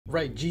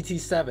Right,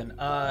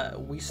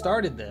 GT7. We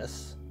started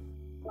this,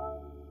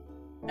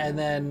 and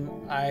then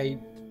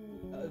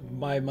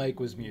my mic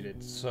was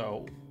muted.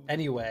 So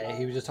anyway,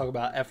 he was just talking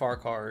about FR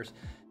cars.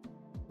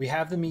 We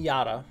have the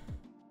Miata,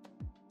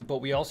 but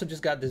we also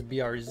just got this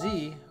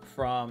BRZ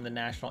from the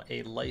National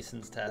A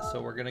license test.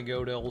 So we're gonna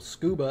go to old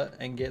Scuba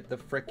and get the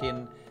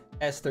frickin'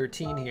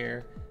 S13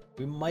 here.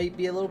 We might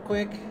be a little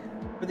quick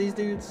for these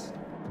dudes,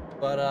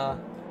 but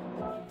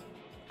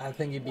I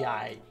think it'd be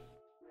alright.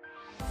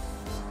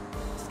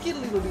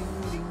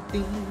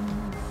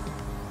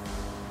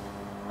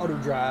 Auto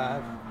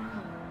drive.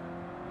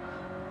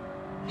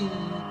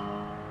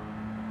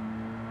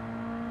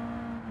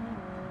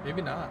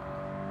 Maybe not.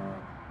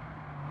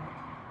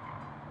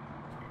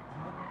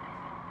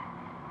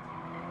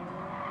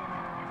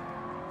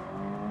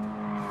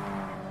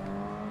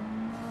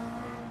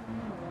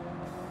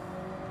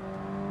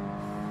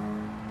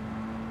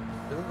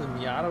 Isn't the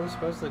Miata was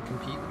supposed to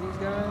compete with these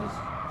guys?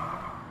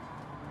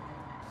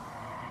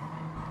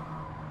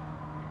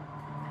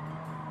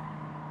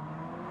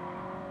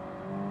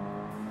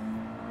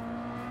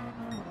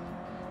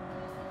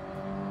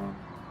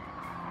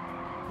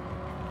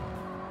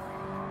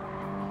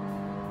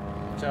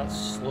 Watch out,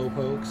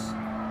 slowpokes.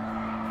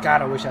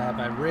 God, I wish I had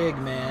my rig,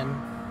 man.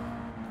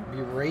 I'd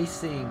be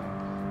racing.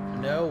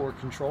 No, we're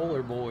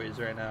controller boys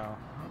right now.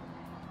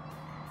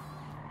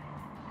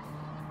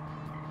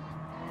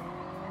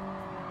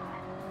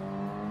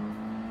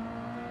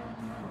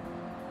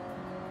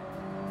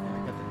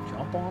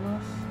 On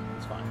us?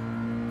 It's fine.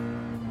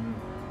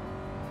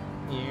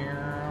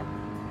 Yeah.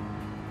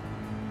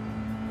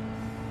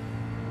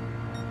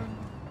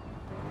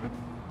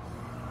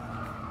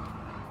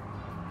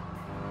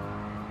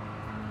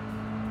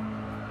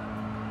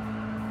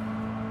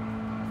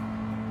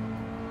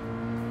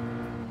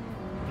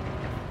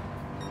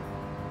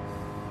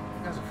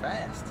 You guys are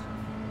fast.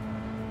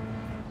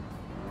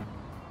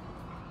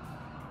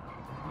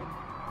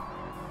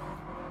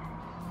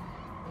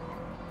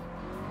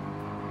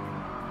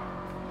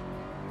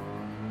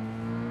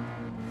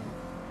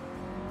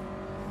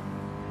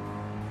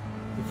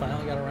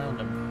 Finally got around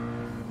him.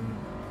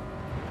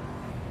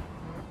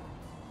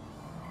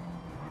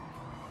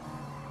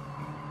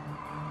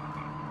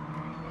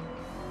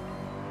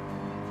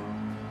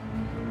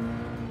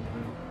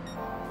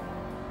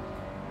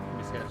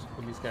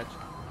 Let me sketch.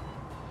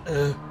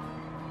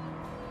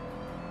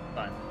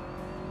 Fine.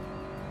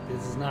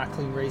 This is not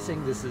clean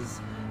racing. This is,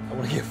 I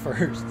want to get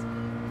first.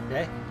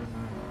 Okay?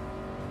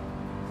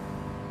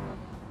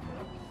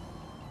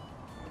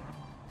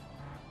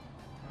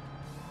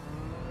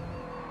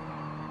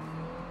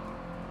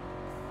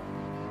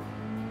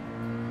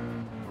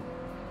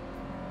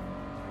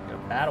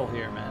 Battle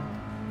here, man.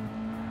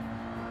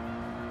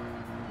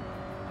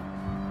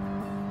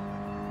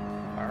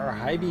 Our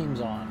high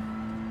beams on.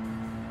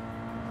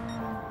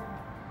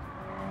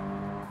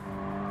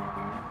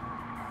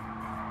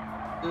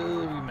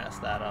 Ooh, we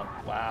messed that up.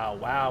 Wow,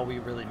 wow, we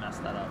really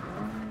messed that up.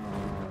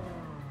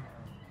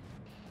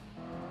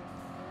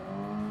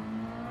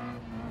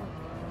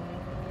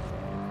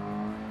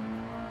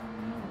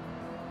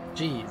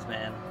 Jeez,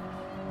 man.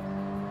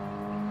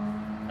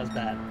 That's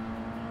bad.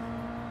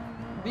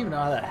 I don't even know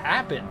how that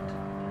happened.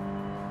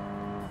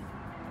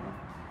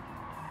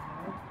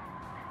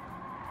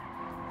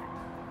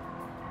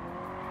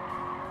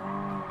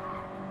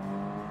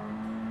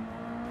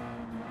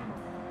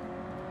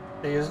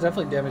 There's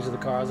definitely damage to the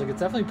car. I was like, it's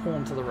definitely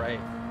pulling to the right.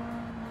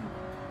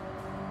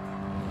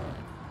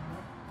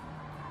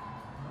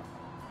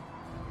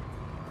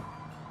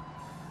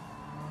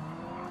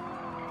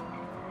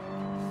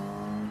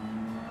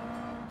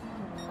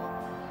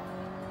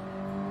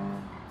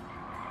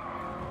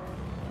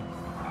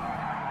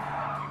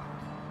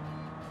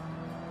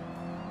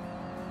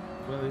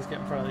 Will at least get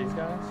in front of these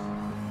guys?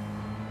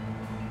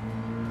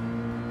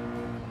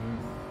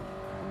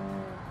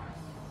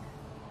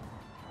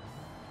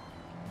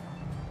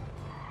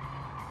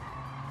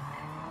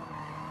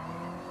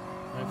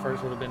 My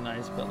first would have been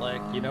nice, but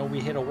like, you know,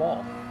 we hit a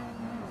wall.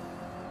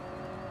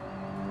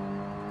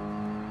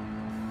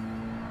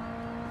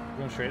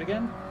 Going straight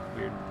again?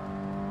 Weird.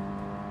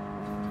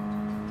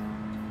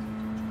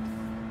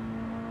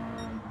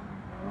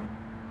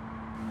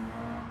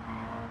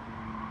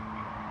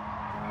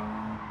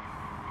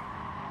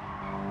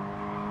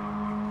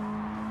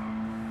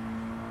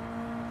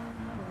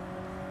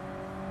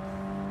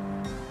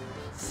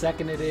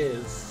 Second it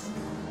is.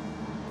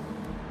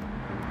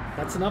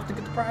 That's enough to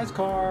get the prize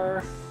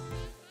car.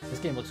 This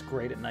game looks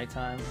great at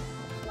nighttime.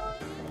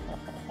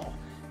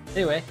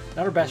 Anyway,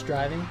 not our best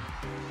driving.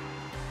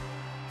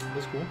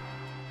 That's cool.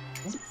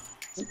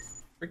 Ooh,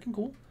 freaking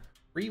cool.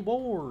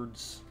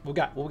 Rewards. What we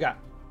got? What we got?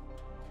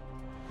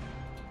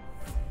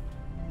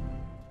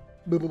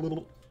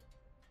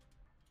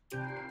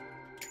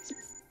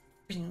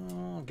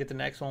 Get the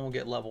next one. We'll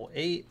get level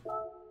 8.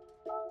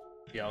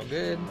 Be all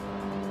good.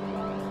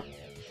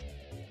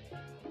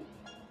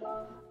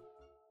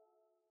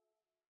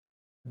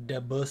 Da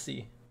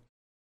bussy.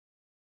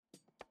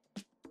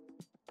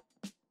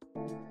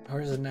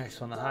 Where's the next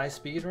one? The high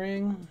speed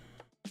ring?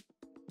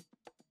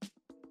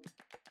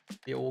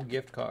 The old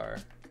gift car.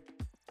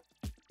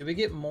 Did we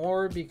get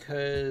more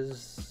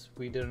because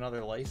we did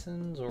another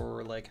license,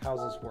 or like how's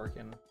this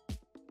working?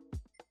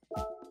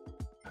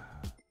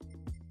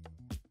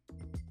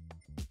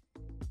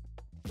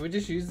 Can we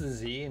just use the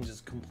Z and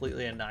just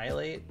completely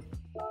annihilate?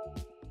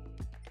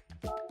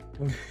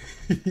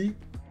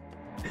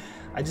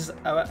 I just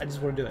want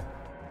to do it.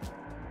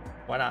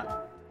 Why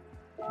not?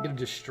 I'm gonna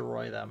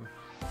destroy them.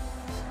 Oh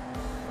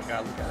my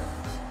god, look at it.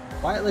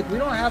 Why, like, we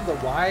don't have the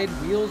wide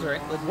wheels or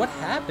like, what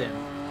happened?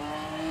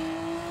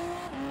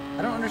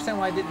 I don't understand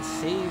why I didn't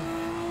save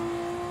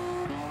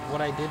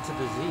what I did to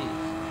the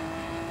Z.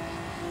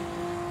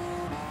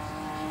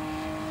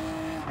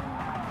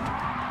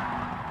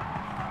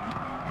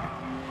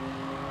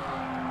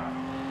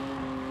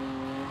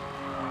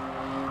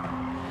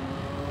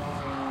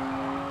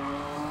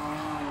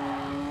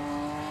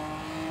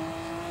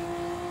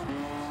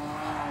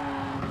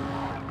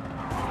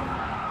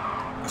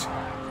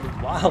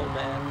 Wild,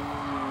 man.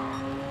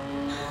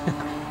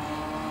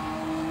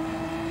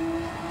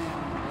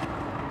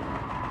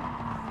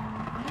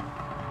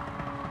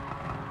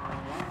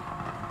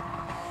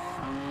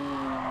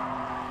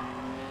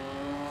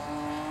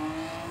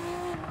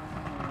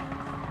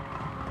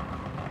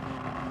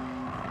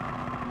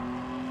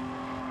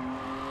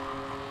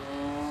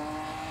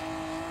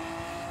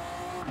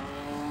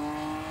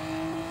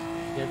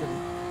 Yeah, I'm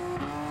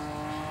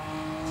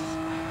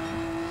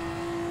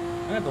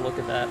gonna have to look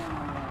at that.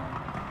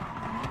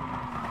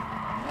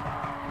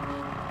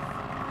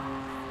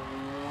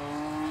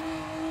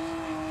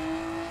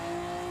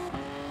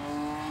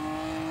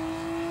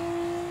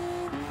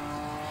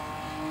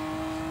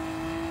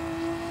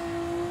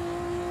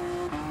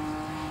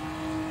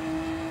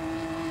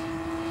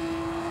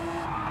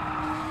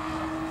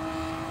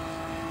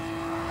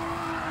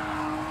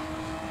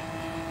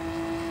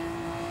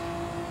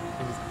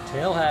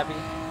 Tail happy.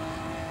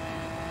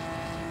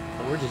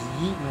 But we're just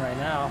yeeting right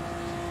now.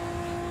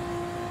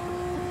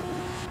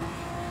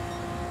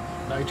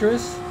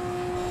 Nitrous?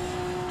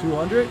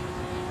 200?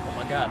 Oh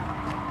my god.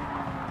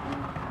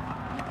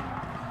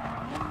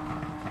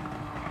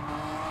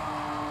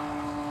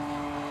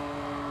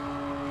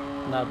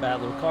 Not a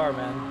bad little car,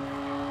 man.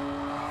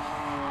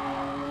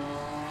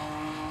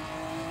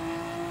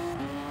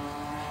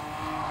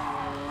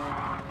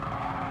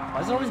 Why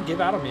does it always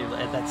give out on me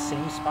at that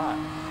same spot?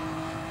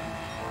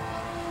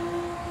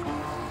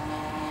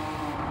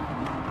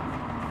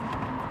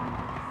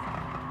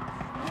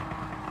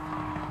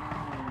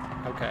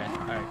 Okay,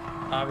 alright.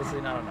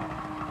 Obviously not enough.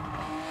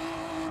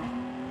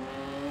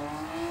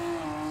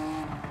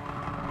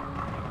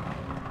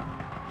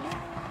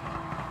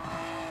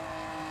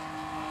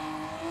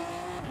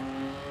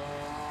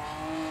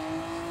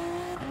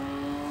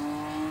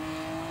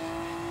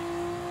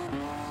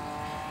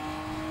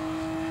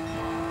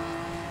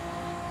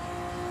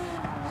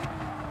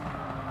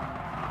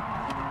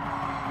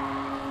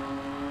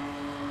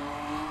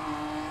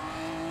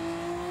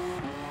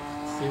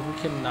 See if we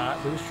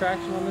cannot lose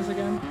traction on this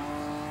again.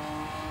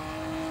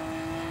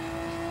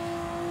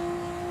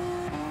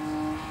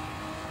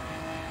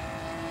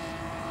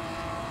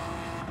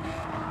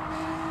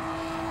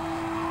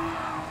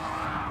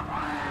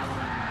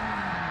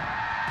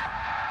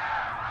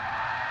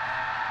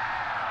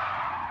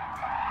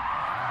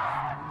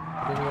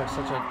 We have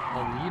such a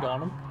lead on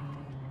them.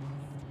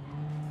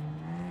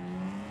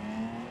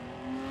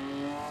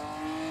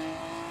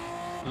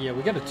 Yeah,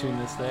 we gotta tune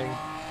this thing.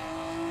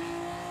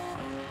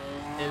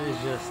 It is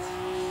just...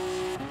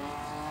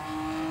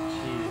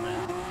 Jeez,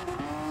 man.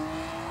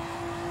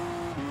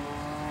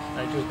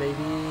 Nitrous,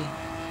 baby.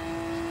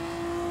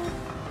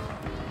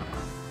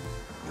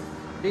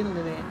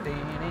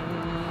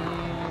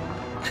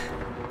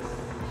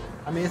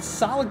 I mean, it's a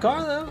solid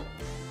car, though.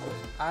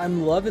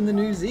 I'm loving the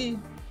new Z.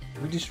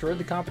 We destroyed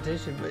the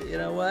competition, but you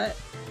know what?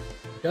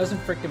 Doesn't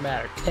freaking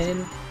matter.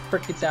 10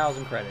 freaking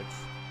thousand credits.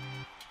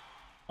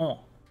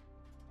 Oh.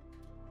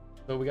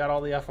 So we got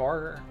all the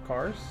FR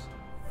cars.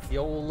 The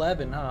old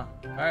 11, huh?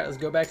 Alright, let's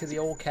go back to the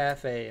old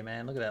cafe,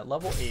 man. Look at that.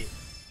 Level 8.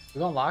 We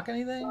gonna unlock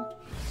anything?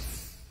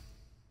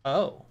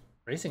 Oh.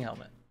 Racing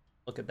helmet.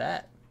 Look at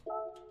that.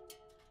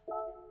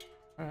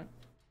 Alright.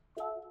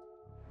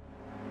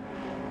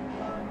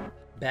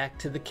 Back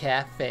to the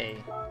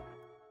cafe.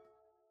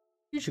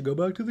 You should go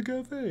back to the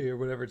cafe, or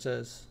whatever it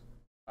says.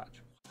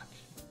 Watch.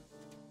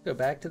 Go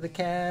back to the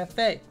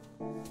cafe.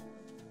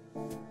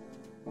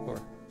 Or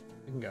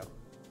we can go.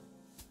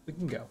 We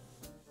can go.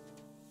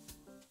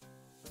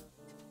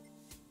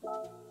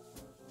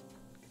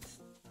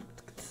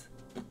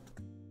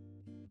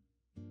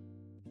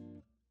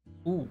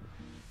 Ooh.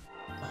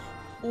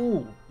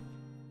 Ooh.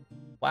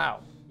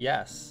 Wow.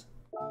 Yes.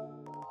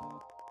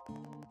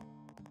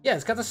 Yeah,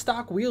 it's got the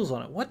stock wheels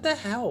on it. What the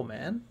hell,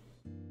 man?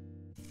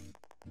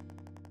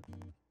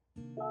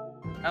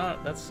 I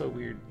don't, that's so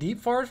weird. Deep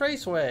Forest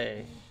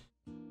Raceway.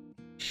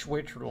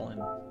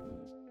 Switzerland.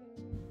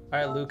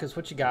 Alright, Lucas,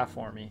 what you got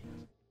for me?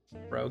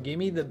 Bro, give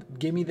me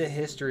the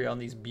history on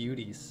these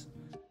beauties.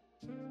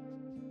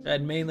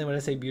 And mainly when I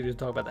say muted, I'm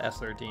talking about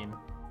the S13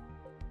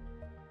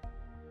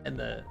 and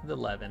the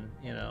 11.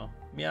 You know,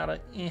 Miata.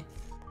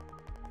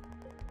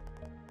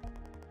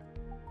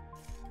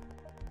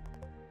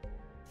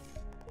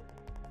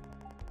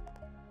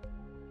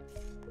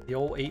 The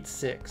old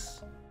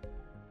 8.6.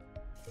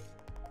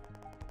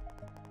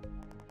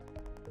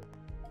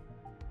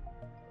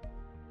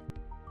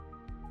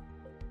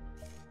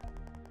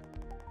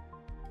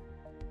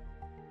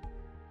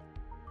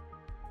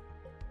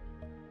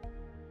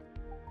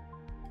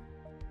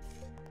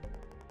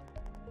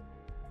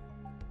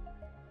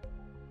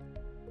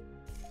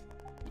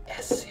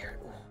 Yes, here.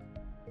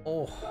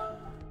 Oh.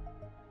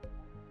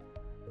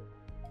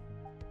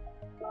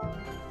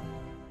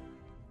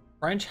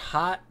 French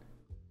hot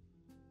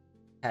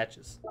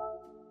hatches.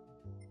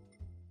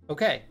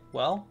 Okay,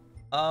 well,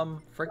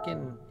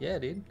 freaking yeah,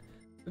 dude.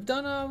 We've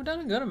done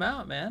a good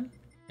amount, man.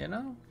 You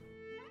know.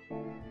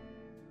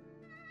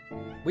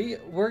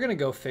 We're gonna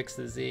go fix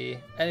the Z.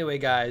 Anyway,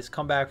 guys,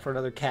 come back for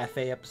another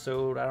cafe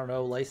episode. I don't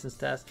know, license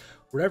test,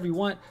 whatever you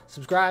want.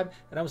 Subscribe,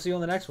 and I will see you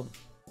on the next one.